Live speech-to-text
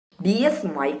DS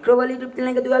microවල YouTube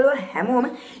channel එක දුවලුවා හැමෝම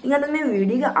ඉතින් අද මේ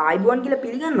වීඩියෝ එක ආයිබෝන් කියලා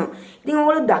පිළිගන්නවා. ඉතින්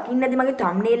ඔයගොල්ලෝ දකින්න නැති මගේ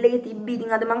thumbnail එකේ තිබ්බි.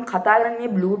 ඉතින් අද මම කතා කරන්නේ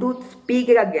මේ Bluetooth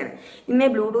speaker එකක් ගැන. ඉතින්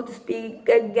මේ Bluetooth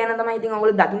speaker ගැන තමයි ඉතින්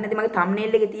ඔයගොල්ලෝ දකින්න නැති මගේ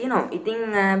thumbnail එකේ තියෙනවා. ඉතින්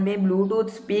මේ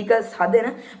Bluetooth speakers හදන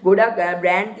ගොඩක්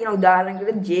brand තියෙනවා.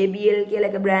 උදාහරණයකට JBL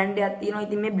කියලා එක brand එකක් තියෙනවා.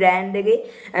 ඉතින් මේ brand එකේ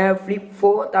Flip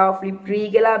 4 තව Flip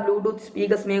 3 කියලා Bluetooth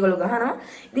speakers මේගොල්ලෝ ගහනවා.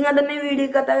 ඉතින් අද මේ වීඩියෝ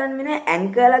එක කතා කරන්නේ මේ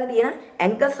ANKER ළඟ තියෙන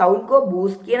ANKER souncore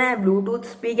boost කියන Bluetooth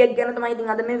speaker එක ගැන තමයි ඉතින්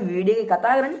අද මේ වීඩියෝ එක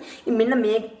කතා කරන්නේ. ඉතින් මෙන්න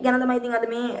මේක ගැන තමයි ඉතින් අද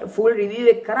මේ full review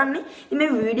එක කරන්නේ. ඉතින්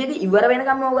මේ වීඩියෝ එක ඉවර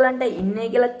වෙනකම් ඕගලන්ට ඉන්නේ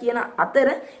කියලා කියන අතර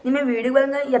ඉතින් මේ වීඩියෝ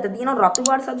බලන යට තියෙන රතු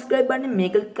පාට subscribe button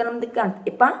මේක ක්ලික් කරන්න දෙන්න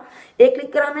එපා. ඒ ක්ලික්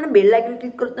කරාම එන bell icon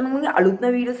ක්ලික් කරොත් තමයි මගේ අලුත්ම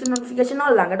වීඩියෝස් notification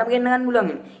වල ළඟටම ගෙන්න ගන්න පුළුවන්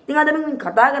වෙන්නේ. ඉතින් අද මම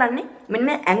කතා කරන්නේ මෙන්න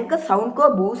මේ ANKER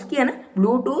souncore boost කියන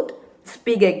Bluetooth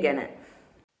speaker එක ගැන.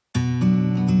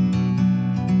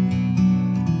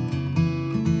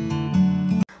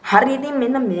 හරි ඉතින්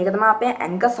මෙන්න මේක තමයි අපේ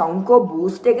ANKER souncore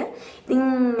boost එක. ඉතින්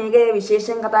මේකේ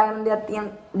විශේෂයෙන් කතා කරන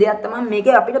දෙයක් තමයි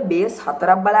මේකේ අපිට බේස්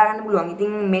 4ක් බලා ගන්න පුළුවන්.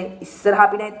 ඉතින් මේ ඉස්සරහ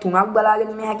අපිට 3ක් බලා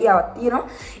ගැනීමේ හැකියාවක් තියෙනවා.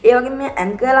 ඒ වගේම මේ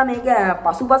ANKER ලා මේක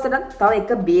පසුපසට තව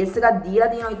එක බේස් එකක්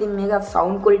දීලා තියෙනවා. ඉතින් මේක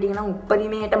sound quality එක නම්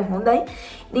උපරිමයටම හොඳයි.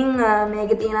 ඉතින්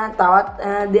මේකේ තියෙන තවත්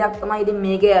දෙයක් තමයි ඉතින්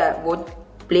මේකේ watch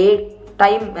play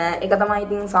time එක තමයි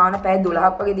ඉතින් සාන පැය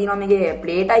 12ක් වගේ දිනවා මේකේ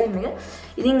play time එක.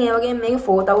 ඉතින් ඒ වගේම මේකේ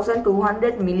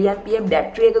 4200 mAh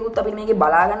බැටරි එකකුත් අපිට මේකේ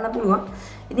බලා ගන්න පුළුවන්.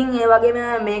 ඉතින් ඒ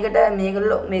වගේම මේකට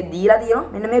මේගොල්ලෝ මේ දීලා තියෙනවා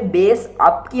මෙන්න මේ bass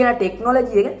up කියන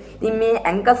ටෙක්නොලොජි එක. ඉතින් මේ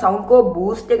ANKER souncore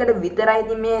boost එකට විතරයි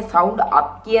ඉතින් මේ sound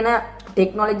up කියන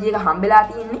ටෙක්නොලොජි එක හම්බෙලා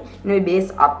තියෙන්නේ. මේ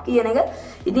bass up කියන එක.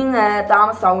 ඉතින් තාම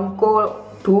soundcore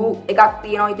 2 එකක්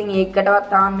තියෙනවා. ඉතින් ඒකටවත්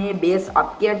තාම මේ bass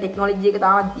up කියන ටෙක්නොලොජි එක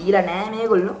තාම දීලා නැහැ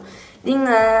මේගොල්ලෝ. ඉතින්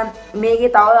මේකේ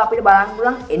තව අපිට බලන්න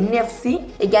පුළුවන් NFC.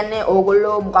 ඒ කියන්නේ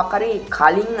ඕගොල්ලෝ මොකක් හරි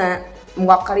කලින්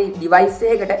මොකක් හරි device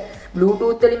එකකට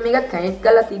Bluetooth වලින් මේක කනෙක්ට්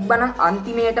කරලා තිබ්බනම්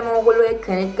අන්තිමේටම ඕගොල්ලෝ ඒක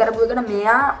කනෙක්ට් කරපු එකට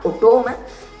මෙයා ඔටෝම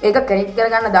ඒක කනෙක්ට්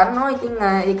කරගන්න දන්නවා. ඉතින්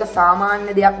ඒක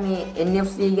සාමාන්‍ය දෙයක්. මේ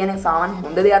NFC කියන්නේ සාමාන්‍ය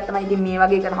හොඳ දෙයක් තමයි. ඉතින් මේ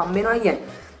වගේ එකට හම්බ වෙනවා කියන්නේ.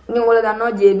 ඉතින් ඔයගොල්ලෝ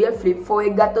දන්නවා JBL Flip 4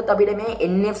 එක ගත්තොත් අපිට මේ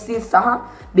NFC සහ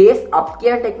bass up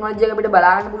කියන ටෙක්නොලොජි එක අපිට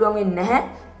බලා ගන්න පුළුවන් වෙන්නේ නැහැ.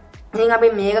 ඉතින් අපි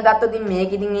මේක ගත්තොත් ඉතින්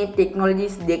මේක ඉතින් මේ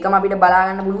ටෙක්නොලොජිස් දෙකම අපිට බලා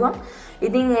ගන්න පුළුවන්.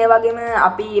 ඉතින් ඒ වගේම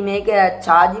අපි මේක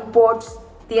charging ports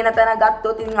තියෙන තැන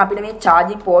ගත්තොත් ඉතින් අපිට මේ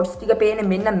charging ports ටික පේන්නේ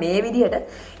මෙන්න මේ විදිහට.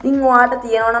 ඉතින් ඔයාලට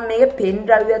තියෙනවා නම් මේකේ pen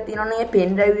drive එකක් තියෙනවා නම් ඒ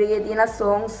pen drive එකේ තියෙන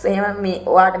songs එහෙම මේ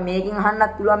ඔයාලට මේකෙන්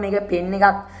අහන්නත් පුළුවන්. මේක pen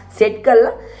එකක් set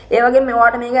කරලා ඒ වගේම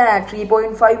ඔයාලට මේක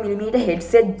 3.5 mm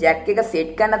headset jack එක set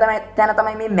කරන තැන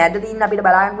තමයි මේ මැද තියෙන අපිට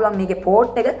බලා ගන්න පුළුවන් මේකේ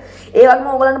port එක. ඒ වගේම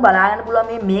ඔයගලන්ට බලා ගන්න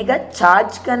පුළුවන් මේක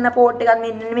charge කරන port එකක්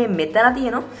මෙන්න මේ මෙතන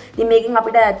තියෙනවා. ඉතින් මේකෙන්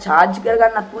අපිට charge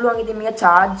කරගන්නත් පුළුවන්. ඉතින් මේක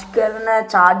charge කරන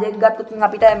charge එක ගත්තොත් ඉතින්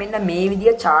අපිට මෙන්න මේ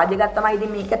විදිය charge එකක් තමයි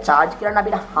ඉතින් මේක charge කරන්න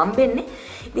අපිට හම්බෙන්නේ.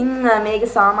 ඉතින් මේක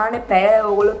සාමාන්‍ය පැය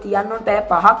ඔයගොල්ලෝ තියන්න ඕන පැය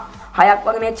 5ක් 6ක්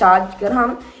වගේ මේ charge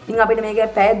කරාම ඉතින් අපිට මේක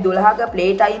පැය 12ක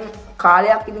play time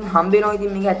කාලයක් ඉතින් හම්බ වෙනවා.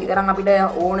 ඉතින් මේක ඇතිතරම් අපිට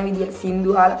ඕන විදියට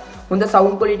සින්දු අහලා හොඳ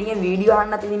sound quality එකෙන් වීඩියෝ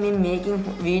අහන්නත් ඉතින් මේ මේකින්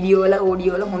වීඩියෝ වල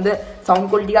ඔඩියෝ වල හොඳ sound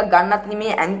quality එකක් ගන්නත් ඉතින්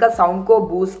මේ ANKER soundcore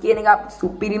boost කියන එක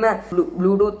සුපිරිම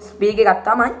Bluetooth speaker එකක්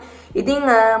තමයි. ඉතින්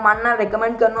මම නම්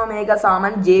recommend කරනවා මේක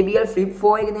සාමාන්‍ය JBL Flip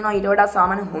 4 එකේ දෙනවා ඊට වඩා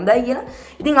සාමාන්‍ය හොඳයි කියලා.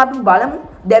 ඉතින් අපි බලමු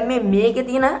දැන් මේකේ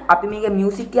තියෙන අපි මේක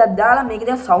music එකක් දාලා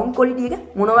මේකේ තියෙන sound quality එක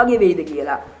මොන වගේ වෙයිද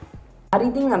කියලා. හරි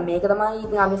ඉතින් මේක තමයි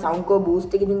ඉතින් අපි soundcore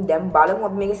boost එක ඉතින් දැන් බලමු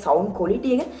අපි මේකේ sound quality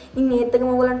එක. ඉතින් මේත් එකම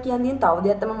ඔයගලන්ට කියන්න තව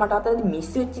දෙයක් තමයි මට අතනදී miss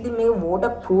වෙච්ච ඉතින් මේක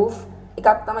waterproof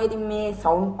එකක් තමයි ඉතින් මේ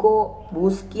soundcore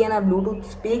boost කියන Bluetooth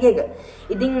speaker එක.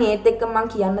 ඉතින් ඒත් එක්ක මම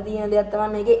කියන්න තියෙන දෙයක් තමයි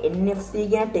මේකේ NFC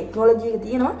කියන ටෙක්නොලොජි එක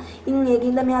තියෙනවා. ඉතින්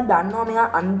ඒකින්ද මෙයා දන්නවා මෙයා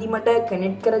අන්තිමට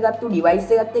කනෙක්ට් කරගත්තු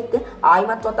device එකත් එක්ක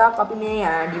ආයිමත් වතාවක් අපි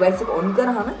මේ device එක on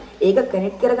කරාම ඒක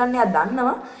කනෙක්ට් කරගන්න එයා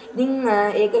දන්නවා. ඉතින්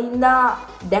ඒකින්ද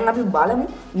දැන් අපි බලමු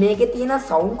මේකේ තියෙන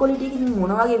sound quality එක ඉතින්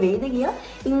මොන වගේ වෙයිද කියලා.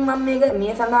 ඉතින් මම මේක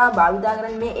මේ සඳහා භාවිතා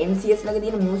කරන්නේ මේ NCS ළඟ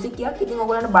තියෙන music එකක්. ඉතින්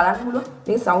ඔයගොල්ලන්ට බලන්න පුළුවන්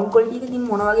මේ sound quality එක ඉතින්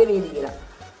මොන වගේ වෙයිද කියලා.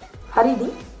 හරි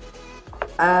ඉතින්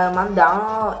මම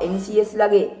දානවා NCS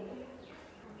ළගේ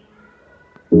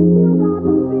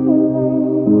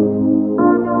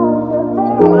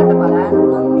ඔයගොල්ලන්ට බලන්න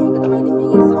පුළුවන් මේක තමයි ඉතින්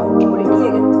මේකේ sound quality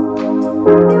එක.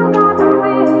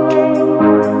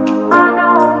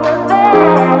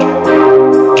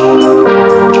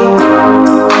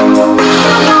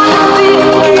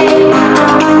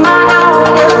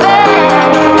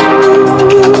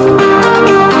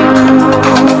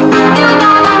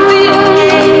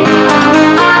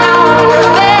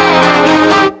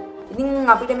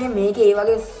 අපිට මේකේ ඒ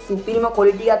වගේ සුපිරිම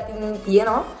quality එකක්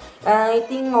තියෙනවා.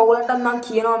 ඉතින් ඕගොල්ලන්ට මම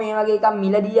කියනවා මේ වගේ එකක්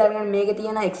මිලදී අරගෙන මේකේ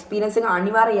තියෙන එක්ස්පීරියන්ස් එක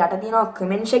අනිවාර්යයෙන් යට තියෙනවා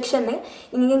කමෙන්ට් සෙක්ෂන් එකේ.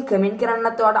 ඉතින් කමෙන්ට්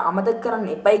කරන්නත් ඔයාලට අමතක කරන්න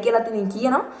එපයි කියලා ඉතින්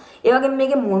කියනවා. ඒ වගේම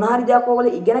මේකේ මොන හරි දෙයක්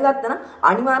ඔයගොල්ලෝ ඉගෙන ගත්තා නම්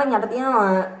අනිවාර්යෙන් යට තියෙන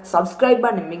subscribe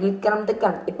button එක ක්ලික් කරන්න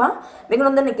දෙන්න එපා. මේක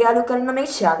නොදන්න එක යාළුවෙක් කරන්න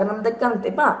මේක share කරන්න දෙන්න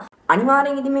එපා.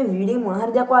 අනිවාර්යෙන් ඉතින් මේ වීඩියෝ මොන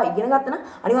හරි දෙයක් ඔයා ඉගෙන ගත්තා නම්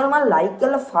අනිවාර්යෙන්ම like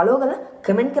කරලා follow කරලා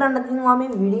comment කරන්න ඉතින් ඔයා මේ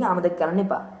වීඩියෝ එක අමතක කරන්න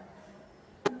එපා.